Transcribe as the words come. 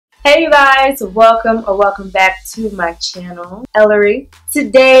Hey you guys, welcome back to my channel, Ellarie.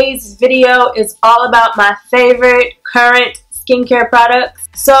 Today's video is all about my favorite current skincare products.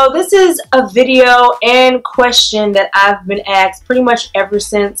 So this is a video and question that I've been asked pretty much ever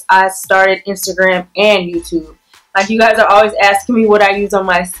since I started Instagram and YouTube. Like, you guys are always asking me what I use on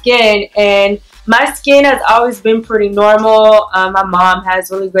my skin, and my skin has always been pretty normal. My mom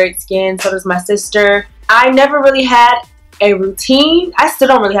has really great skin, so does my sister. I never really had a routine. I still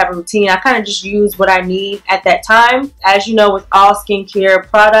don't really have a routine. I kind of just use what I need at that time. As you know, with all skincare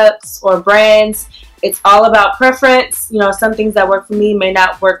products or brands, it's all about preference. You know, some things that work for me may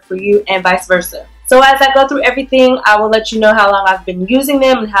not work for you, and vice versa. So as I go through everything, I will let you know how long I've been using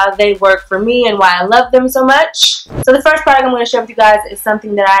them and how they work for me and why I love them so much. So the first product I'm going to share with you guys is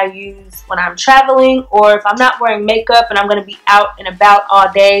something that I use when I'm traveling, or if I'm not wearing makeup and I'm going to be out and about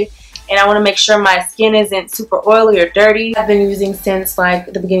all day and I want to make sure my skin isn't super oily or dirty. I've been using since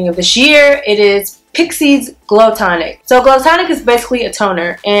like the beginning of this year. It is Pixie's Glow Tonic. So Glow Tonic is basically a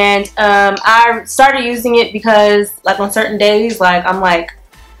toner, and I started using it because like on certain days, like I'm like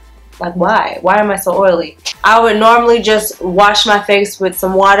why am I so oily? I would normally just wash my face with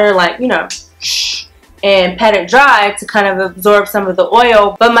some water, like, you know, and pat it dry to kind of absorb some of the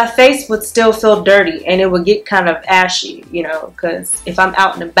oil, but my face would still feel dirty and it would get kind of ashy, you know, because if I'm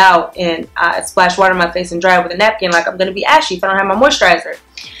out and about and I splash water on my face and dry it with a napkin, like, I'm gonna be ashy if I don't have my moisturizer.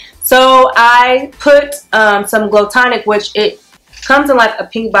 So I put some Glow Tonic, which it comes in like a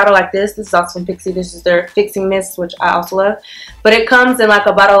pink bottle like this. This is also from Pixie. This is their Fixing Mist, which I also love. But it comes in like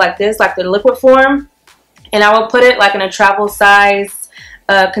a bottle like this, like the liquid form. And I will put it like in a travel size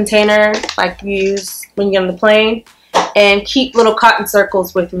container like you use when you get on the plane, and keep little cotton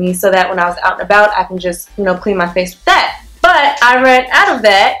circles with me so that when I was out and about, I can just, you know, clean my face with that. But I ran out of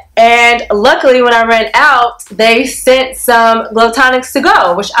that, and luckily when I ran out, they sent some Glow Tonics to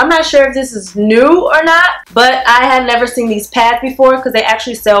go, which I'm not sure if this is new or not, but I had never seen these pads before because they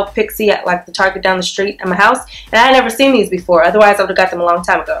actually sell Pixie at like the Target down the street at my house, and I had never seen these before. Otherwise, I would have got them a long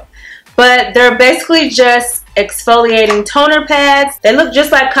time ago. But they're basically just exfoliating toner pads. They look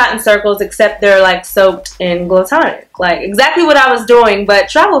just like cotton circles, except they're like soaked in Glow Tonic. Like exactly what I was doing, but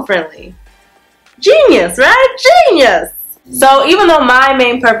travel friendly. Genius, right? Genius! So even though my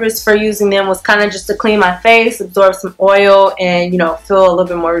main purpose for using them was kind of just to clean my face, absorb some oil, and, you know, feel a little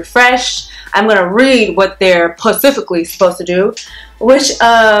bit more refreshed, I'm going to read what they're specifically supposed to do, which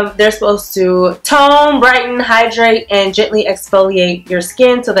they're supposed to tone, brighten, hydrate, and gently exfoliate your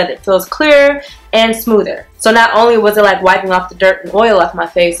skin so that it feels clearer and smoother. So not only was it like wiping off the dirt and oil off my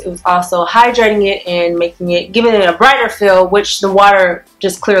face, it was also hydrating it and giving it a brighter feel, which the water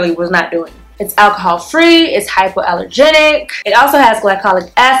just clearly was not doing. It's alcohol free, it's hypoallergenic. It also has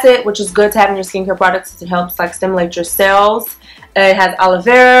glycolic acid, which is good to have in your skincare products since it helps like stimulate your cells. It has aloe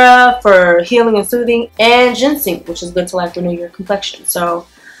vera for healing and soothing, and ginseng, which is good to like renew your complexion. So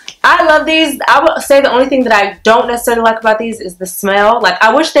I love these. I would say the only thing that I don't necessarily like about these is the smell. Like,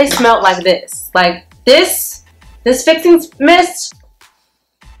 I wish they smelled like this. Like this Fixing Mist,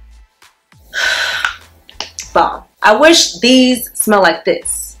 bomb. I wish these smell like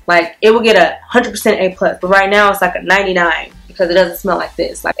this. Like, it will get a 100% A+, but right now it's like a 99 because it doesn't smell like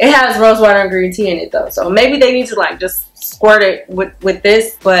this. Like, it has rose water and green tea in it though, so maybe they need to like just squirt it with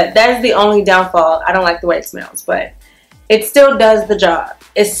this, but that's the only downfall. I don't like the way it smells, but it still does the job,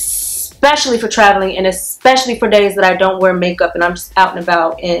 especially for traveling and especially for days that I don't wear makeup and I'm just out and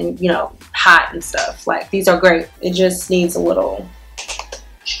about and, you know, hot and stuff. Like, these are great. It just needs a little.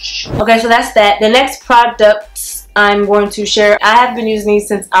 Okay, so that's that. The next products I'm going to share, I have been using these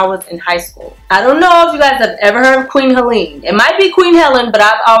since I was in high school. I don't know if you guys have ever heard of Queen Helene. It might be Queen Helen, but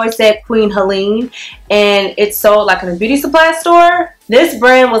I've always said Queen Helene, and it's sold like in a beauty supply store. This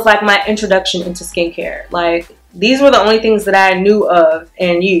brand was like my introduction into skincare. Like, these were the only things that I knew of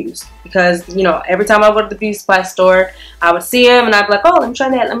and used because, you know, every time I go to the beauty supply store, I would see them and I'd be like, oh, let me try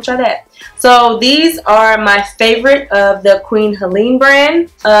that, let me try that. So these are my favorite of the Queen Helene brand.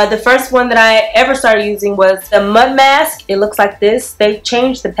 The first one that I ever started using was the Mud Masque. It looks like this. They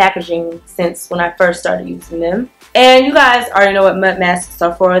changed the packaging since when I first started using them. And you guys already know what mud masks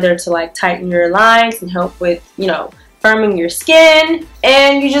are for. They're to like tighten your lines and help with, you know, firming your skin,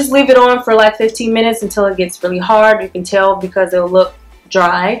 and you just leave it on for like 15 minutes until it gets really hard. You can tell because it'll look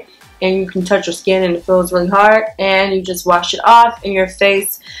dry, and you can touch your skin and it feels really hard, and you just wash it off and your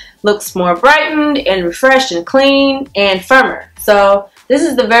face looks more brightened and refreshed and clean and firmer. So this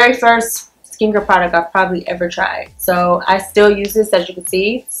is the very first skincare product I've probably ever tried. So I still use this. As you can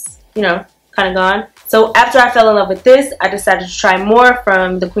see, it's, you know, kind of gone. So after I fell in love with this, I decided to try more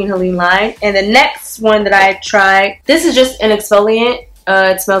from the Queen Helene line. And the next one that I tried, this is just an exfoliant.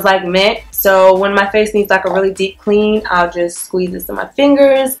 It smells like mint. So when my face needs like a really deep clean, I'll just squeeze this in my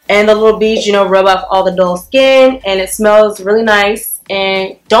fingers. And the little beads, you know, rub off all the dull skin. And it smells really nice.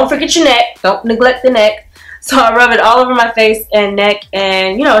 And don't forget your neck. Don't neglect the neck. So I rub it all over my face and neck.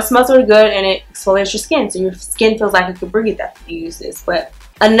 And, you know, it smells really good. And it exfoliates your skin. So your skin feels like it can breathe after you use this. But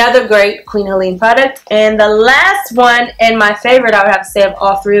another great Clean Helene product. And the last one, and my favorite, I would have to say, of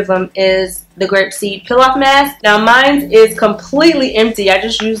all three of them, is the Grape Seed Peel Off Mask. Now mine is completely empty. I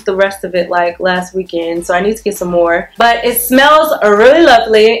just used the rest of it like last weekend, so I need to get some more. But it smells really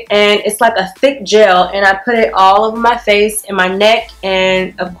lovely, and it's like a thick gel, and I put it all over my face and my neck,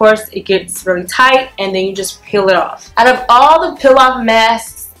 and of course it gets really tight, and then you just peel it off. Out of all the peel off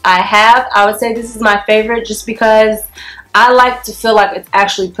masks I have, I would say this is my favorite, just because I like to feel like it's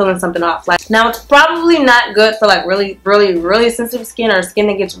actually peeling something off. Like, now it's probably not good for like really sensitive skin or skin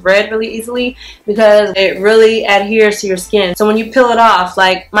that gets red really easily, because it really adheres to your skin. So when you peel it off,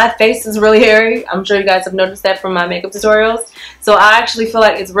 like my face is really hairy. I'm sure you guys have noticed that from my makeup tutorials. So I actually feel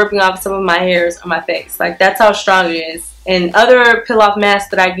like it's ripping off some of my hairs on my face. Like, that's how strong it is. And other peel off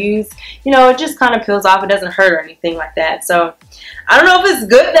masks that I use, you know, it just kind of peels off. It doesn't hurt or anything like that. So I don't know if it's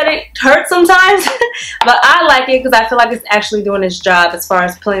good that it hurts sometimes, but I like it because I feel like it's actually doing its job as far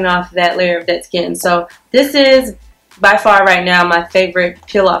as peeling off that layer of dead skin. So this is by far right now my favorite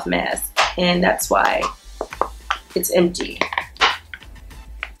peel off mask, and that's why it's empty.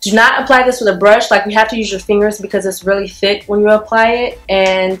 Do not apply this with a brush. Like, you have to use your fingers because it's really thick when you apply it.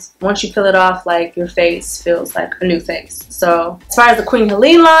 And once you peel it off, like, your face feels like a new face. So as far as the Queen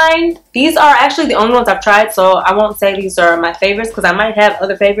Helene line, these are actually the only ones I've tried. So I won't say these are my favorites because I might have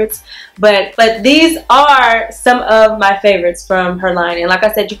other favorites. But these are some of my favorites from her line. And like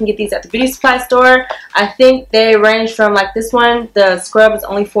I said, you can get these at the beauty supply store. I think they range from, like, this one, the scrub is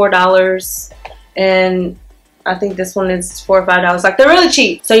only $4. And I think this one is $4 or $5. Like, they're really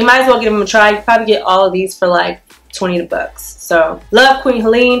cheap, so you might as well give them a try. You can probably get all of these for like 20 bucks. So love Queen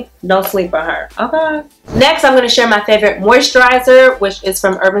Helene. Don't sleep on her. Okay. Next, I'm going to share my favorite moisturizer, which is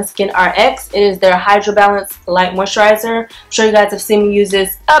from Urban Skin RX. It is their HydraBalance Light Moisturizer. I'm sure you guys have seen me use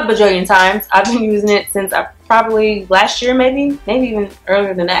this a bajillion times. I've been using it since probably last year, maybe even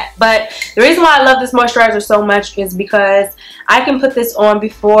earlier than that. But the reason why I love this moisturizer so much is because I can put this on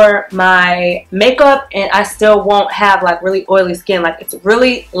before my makeup and I still won't have like really oily skin. Like, it's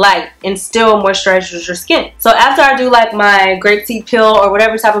really light and still moisturizes your skin. So after I do like my grapeseed peel or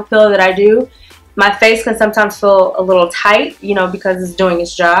whatever type of peel that I do, my face can sometimes feel a little tight, you know, because it's doing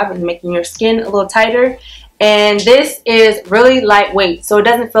its job and making your skin a little tighter. And this is really lightweight, so it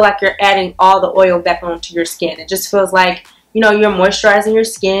doesn't feel like you're adding all the oil back onto your skin. It just feels like, you know, you're moisturizing your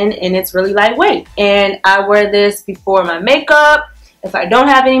skin, and it's really lightweight. And I wear this before my makeup, if I don't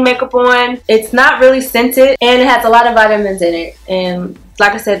have any makeup on. It's not really scented, and it has a lot of vitamins in it. And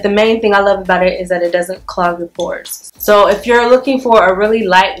like I said, the main thing I love about it is that it doesn't clog your pores. So if you're looking for a really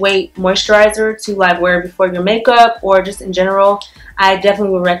lightweight moisturizer to like wear before your makeup or just in general, I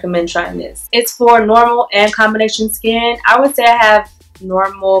definitely would recommend trying this. It's for normal and combination skin. I would say I have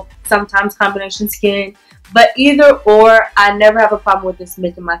normal, sometimes combination skin, but either or, I never have a problem with this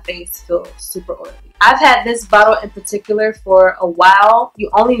making my face feel super oily. I've had this bottle in particular for a while.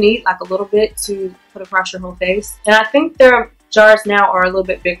 You only need like a little bit to put across your whole face. And I think their jars now are a little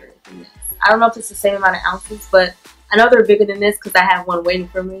bit bigger than this. I don't know if it's the same amount of ounces, but I know they're bigger than this because I have one waiting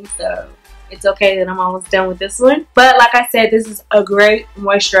for me. So it's okay that I'm almost done with this one. But like I said, this is a great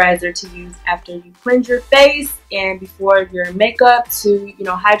moisturizer to use after you cleanse your face and before your makeup to, you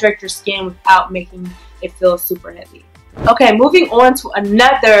know, hydrate your skin without making it feel super heavy. Okay, moving on to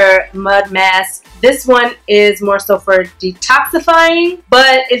another mud mask. This one is more so for detoxifying,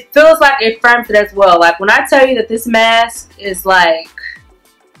 but it feels like it firms it as well. Like, when I tell you that this mask is like,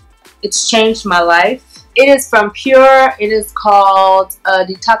 it's changed my life. It is from Pur. It is called a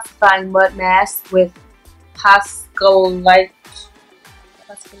Detoxifying Mud Masque with Pascolite.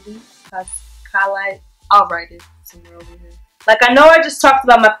 I'll write it somewhere over here. Like, I know I just talked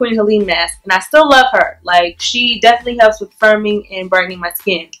about my Queen Helene mask, and I still love her. Like, she definitely helps with firming and brightening my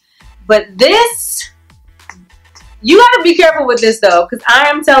skin. But this, you gotta be careful with this though, because I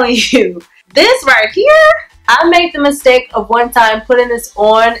am telling you, this right here, I made the mistake of one time putting this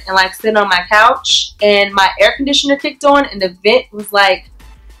on and like sitting on my couch, and my air conditioner kicked on and the vent was like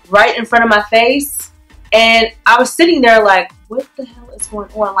right in front of my face, and I was sitting there like, what the hell is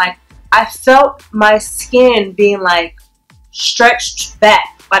going on? Like, I felt my skin being like stretched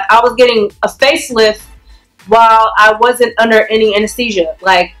back. Like, I was getting a facelift while I wasn't under any anesthesia.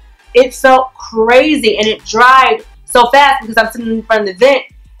 Like, it felt crazy, and it dried so fast because I'm sitting in front of the vent.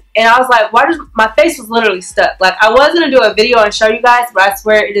 And I was like, why does my face was literally stuck? Like, I was gonna do a video and show you guys, but I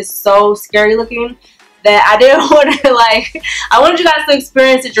swear it is so scary looking that I didn't want to, like, I wanted you guys to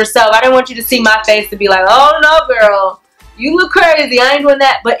experience it yourself. I didn't want you to see my face to be like, oh no girl, you look crazy, I ain't doing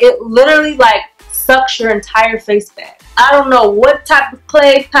that. But it literally like sucks your entire face back. I don't know what type of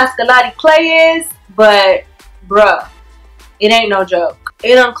clay Pascalati clay is, but bruh, it ain't no joke.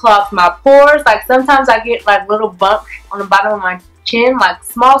 It unclogs my pores. Like, sometimes I get like little bumps on the bottom of my chin, like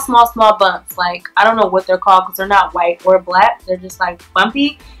small bumps. Like, I don't know what they're called because they're not white or black. They're just like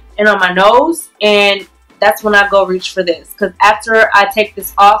bumpy. And on my nose, and that's when I go reach for this, because after I take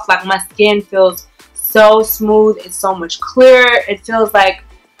this off, like, my skin feels so smooth. It's so much clearer. It feels like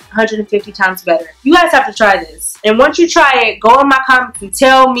 150 times better. You guys have to try this, and once you try it, go in my comments and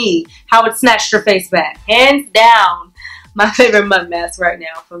tell me how it snatched your face back. Hands down, my favorite mud mask right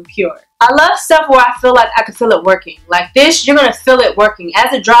now from Pur. I love stuff where I feel like I can feel it working. Like this, you're gonna feel it working.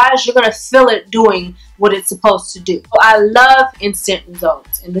 As it dries, you're gonna feel it doing what it's supposed to do. So I love instant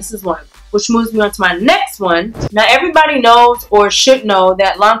results, and this is one of them. Which moves me on to my next one. Now, everybody knows or should know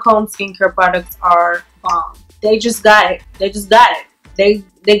that Lancome skincare products are bomb. They just got it. They just got it.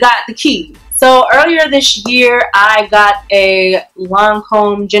 They got the key. So earlier this year, I got a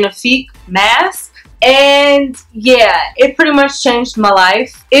Lancome Genifique mask. And yeah, it pretty much changed my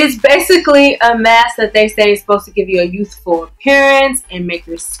life. It's basically a mask that they say is supposed to give you a youthful appearance and make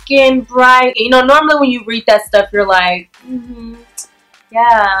your skin bright. You know, normally when you read that stuff, you're like,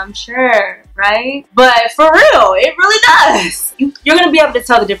 yeah, I'm sure, right? But for real, it really does. You're going to be able to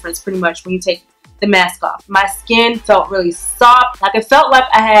tell the difference pretty much when you take the mask off. My skin felt really soft. Like, it felt like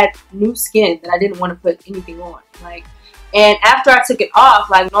I had new skin that I didn't want to put anything on. Like, and after I took it off,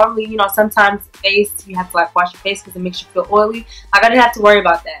 like, normally, you know, sometimes face, you have to like wash your face because it makes you feel oily. Like, I didn't have to worry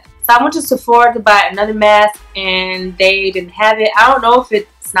about that. So I went to Sephora to buy another mask and they didn't have it. I don't know if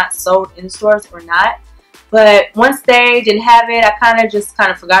it's not sold in the stores or not. But once they didn't have it, I kind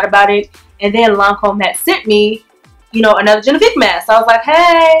of forgot about it. And then Lancome had sent me, you know, another Genifique mask. So I was like,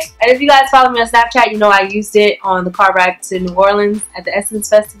 hey. And if you guys follow me on Snapchat, you know I used it on the car ride to New Orleans at the Essence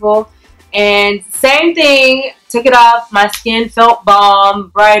Festival. And same thing, took it off. My skin felt bomb,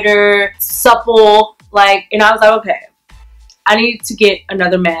 brighter, supple. Like, and I was like, okay, I need to get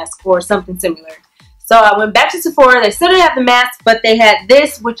another mask or something similar. So I went back to Sephora. They still didn't have the mask, but they had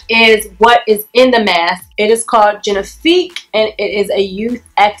this, which is what is in the mask. It is called Genifique, and it is a youth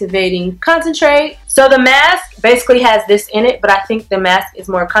activating concentrate. So the mask basically has this in it, but I think the mask is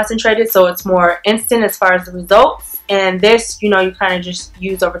more concentrated, so it's more instant as far as the results. And this, you know, you kind of just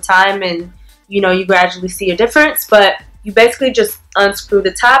use over time, and, you know, you gradually see a difference. But you basically just unscrew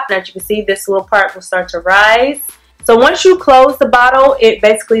the top, and as you can see, this little part will start to rise. So once you close the bottle, it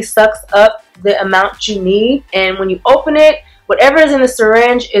basically sucks up the amount you need. And when you open it, whatever is in the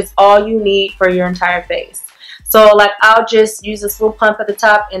syringe is all you need for your entire face. So like, I'll just use this little pump at the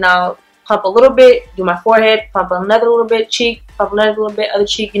top, and I'll pump a little bit, do my forehead, pump another little bit, cheek, pump another little bit, other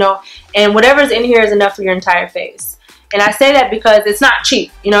cheek, you know. And whatever's in here is enough for your entire face. And I say that because it's not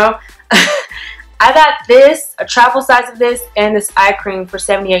cheap, you know. I got this, a travel size of this, and this eye cream for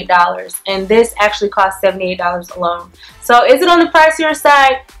 $78. And this actually cost $78 alone. So is it on the pricier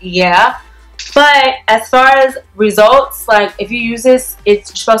side? Yeah. But as far as results, like, if you use this, it's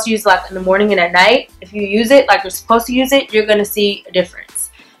you're supposed to use it like in the morning and at night. If you use it like you're supposed to use it, you're going to see a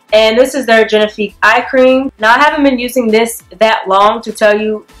difference. And this is their Genifique eye cream. Now, I haven't been using this that long to tell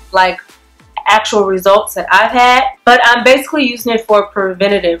you like actual results that I've had, but I'm basically using it for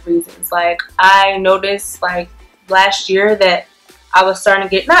preventative reasons. Like, I noticed like last year that I was starting to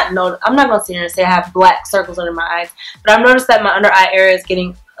get, I'm not going to sit here and say I have black circles under my eyes, but I've noticed that my under eye area is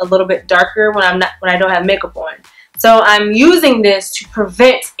getting a little bit darker when I don't have makeup on. So I'm using this to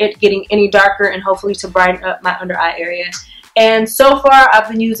prevent it getting any darker and hopefully to brighten up my under eye area. And so far I've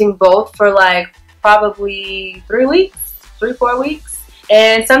been using both for like probably 3 weeks, 3-4 weeks.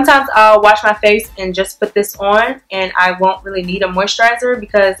 And sometimes I'll wash my face and just put this on, and I won't really need a moisturizer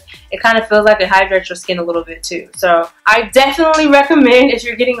because it kind of feels like it hydrates your skin a little bit too. So I definitely recommend, if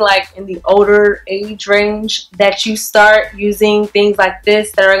you're getting like in the older age range, that you start using things like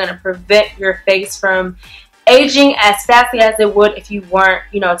this that are going to prevent your face from aging as fastly as it would if you weren't,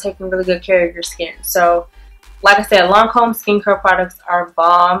 you know, taking really good care of your skin. So like I said, Lancome skincare products are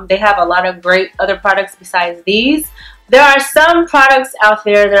bomb. They have a lot of great other products besides these. There are some products out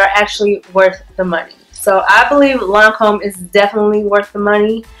there that are actually worth the money. So I believe Lancome is definitely worth the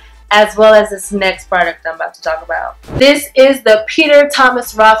money, as well as this next product I'm about to talk about. This is the Peter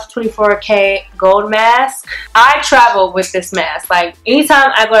Thomas Roth 24K Gold Mask. I travel with this mask. Like,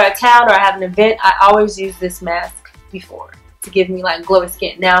 anytime I go to town or I have an event, I always use this mask before. to give me like glowy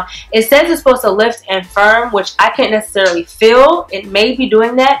skin. Now it says it's supposed to lift and firm, which I can't necessarily feel. It may be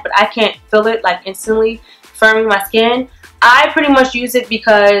doing that, but I can't feel it like instantly firming my skin. I pretty much use it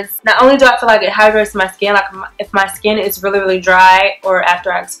because not only do I feel like it hydrates my skin, like if my skin is really dry, or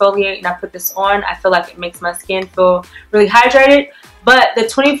after I exfoliate and I put this on, I feel like it makes my skin feel really hydrated. But the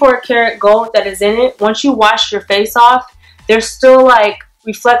 24 karat gold that is in it, once you wash your face off, there's still like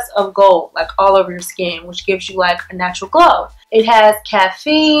reflects of gold like all over your skin, which gives you like a natural glow. It has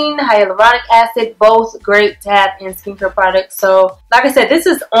caffeine, hyaluronic acid, both great to have in skincare products. So like I said, this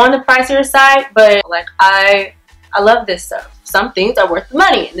is on the pricier side, but like I love this stuff. Some things are worth the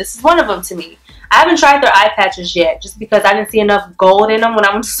money, and this is one of them to me. I haven't tried their eye patches yet, just because I didn't see enough gold in them when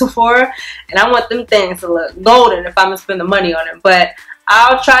I went to Sephora, and I want them things to look golden if I'm gonna spend the money on them. But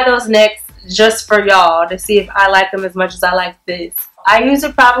I'll try those next just for y'all to see if I like them as much as I like this. I use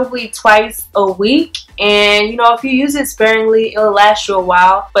it probably twice a week, and you know, if you use it sparingly, it'll last you a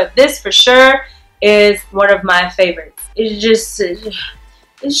while. But this for sure is one of my favorites.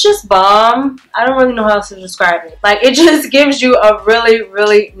 It's just bomb. I don't really know how else to describe it. Like, it just gives you a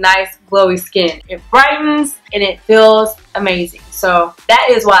really nice glowy skin. It brightens and it feels amazing. So that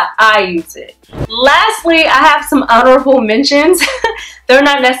is why I use it. Lastly, I have some honorable mentions. They're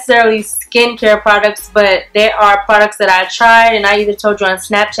not necessarily skincare products, but they are products that I tried, and I either told you on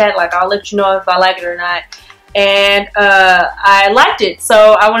Snapchat, like I'll let you know if I like it or not. And I liked it,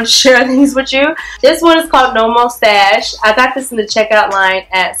 so I want to share these with you. This one is called Mo-Stache. I got this in the checkout line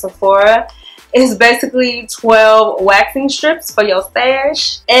at Sephora. It's basically 12 waxing strips for your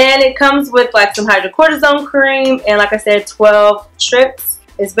stash, and it comes with like some hydrocortisone cream and, like I said, 12 strips.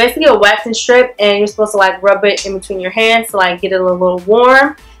 It's basically a waxing strip, and you're supposed to like rub it in between your hands to like get it a little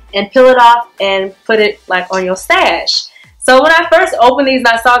warm, and peel it off and put it like on your stash. So when I first opened these and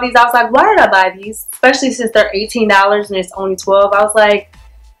I saw these, I was like, why did I buy these? Especially since they're $18 and it's only 12. I was like,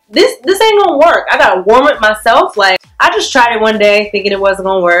 this ain't gonna work. I gotta warm it myself. Like, I just tried it one day thinking it wasn't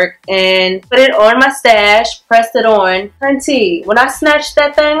gonna work, and put it on my stash, pressed it on. Hunty, when I snatched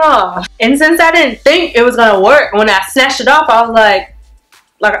that thing off, and since I didn't think it was gonna work, when I snatched it off, I was like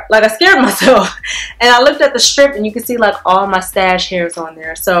I scared myself. And I looked at the strip, and you can see like all my stash hairs on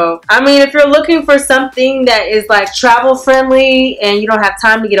there. So I mean, if you're looking for something that is like travel friendly and you don't have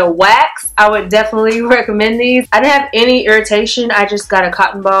time to get a wax, I would definitely recommend these. I didn't have any irritation. I just got a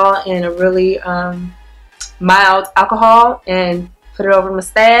cotton ball and a really mild alcohol and put it over my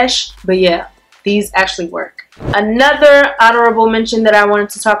stash. But yeah, these actually work. Another honorable mention that I wanted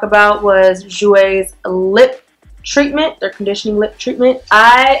to talk about was Jouer's lip treatment, their conditioning lip treatment.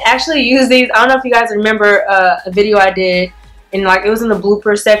 I actually use these. I don't know if you guys remember a video I did, and like it was in the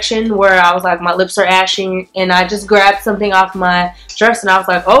blooper section where I was like, my lips are ashy, and I just grabbed something off my dress and I was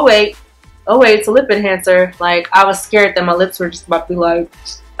like, oh wait, it's a lip enhancer. Like, I was scared that my lips were just about to be like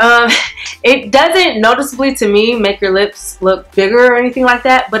it doesn't noticeably to me make your lips look bigger or anything like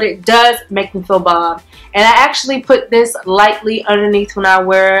that, but it does make them feel bomb. And I actually put this lightly underneath when I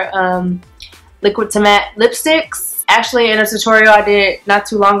wear liquid to matte lipsticks. Actually, in a tutorial I did not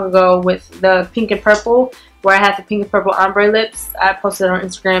too long ago with the pink and purple, where I had the pink and purple ombre lips, I posted it on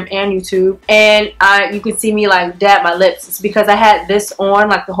Instagram and YouTube, and you could see me like dab my lips. It's because I had this on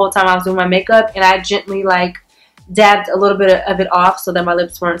like the whole time I was doing my makeup, and I gently like dabbed a little bit of it off so that my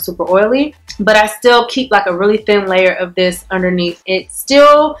lips weren't super oily, but I still keep like a really thin layer of this underneath. It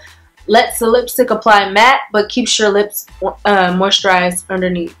still lets the lipstick apply matte, but keeps your lips moisturized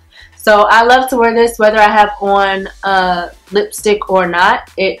underneath. So I love to wear this whether I have on lipstick or not.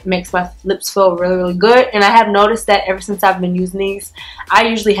 It makes my lips feel really good, and I have noticed that ever since I've been using these, I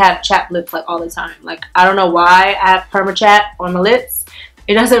usually have chapped lips like all the time. Like, I don't know why I have perma chap on my lips.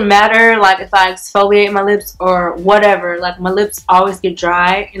 It doesn't matter like if I exfoliate my lips or whatever, like my lips always get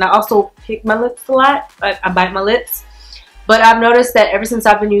dry, and I also pick my lips a lot. Like, I bite my lips. But I've noticed that ever since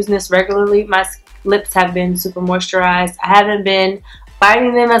I've been using this regularly, my lips have been super moisturized. I haven't been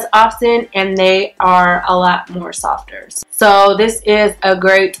biting them as often, and they are a lot more softer. So this is a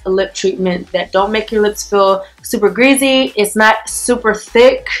great lip treatment that don't make your lips feel super greasy. It's not super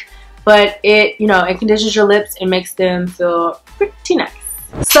thick, but it, you know, it conditions your lips and makes them feel pretty nice.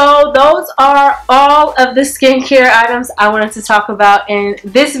 So those are all of the skincare items I wanted to talk about in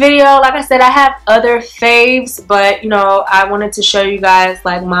this video. Like I said, I have other faves, but you know, I wanted to show you guys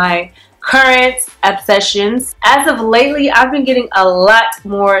like my current obsessions. As of lately, I've been getting a lot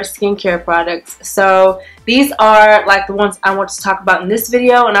more skincare products, so these are like the ones I want to talk about in this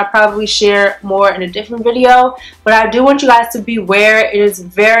video, and I'll probably share more in a different video. But I do want you guys to beware. It is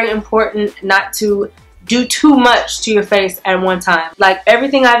very important not to do too much to your face at one time. Like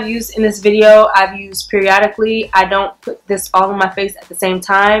everything I've used in this video, I've used periodically. I don't put this all on my face at the same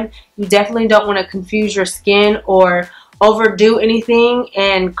time. You definitely don't want to confuse your skin or overdo anything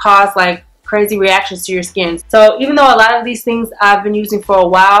and cause like crazy reactions to your skin. So even though a lot of these things I've been using for a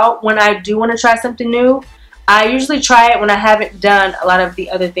while, when I do want to try something new, I usually try it when I haven't done a lot of the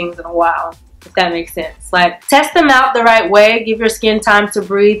other things in a while, if that makes sense. Like, test them out the right way. Give your skin time to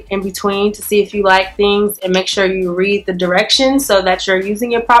breathe in between to see if you like things, and make sure you read the directions so that you're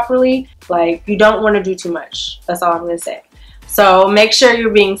using it properly. Like, you don't want to do too much. That's all I'm going to say. So make sure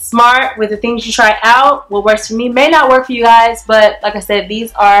you're being smart with the things you try out. What works for me may not work for you guys, but like I said,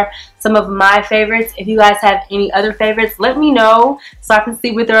 these are some of my favorites. If you guys have any other favorites, let me know so I can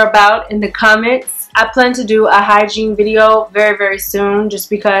see what they're about in the comments. I plan to do a hygiene video very, very soon, just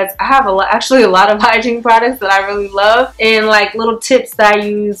because I have actually a lot of hygiene products that I really love, and like little tips that I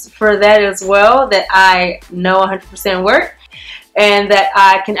use for that as well that I know 100% work and that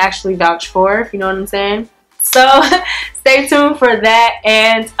I can actually vouch for, if you know what I'm saying. So stay tuned for that,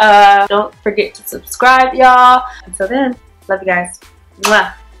 and don't forget to subscribe, y'all. Until then, love you guys.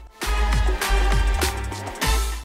 Mwah.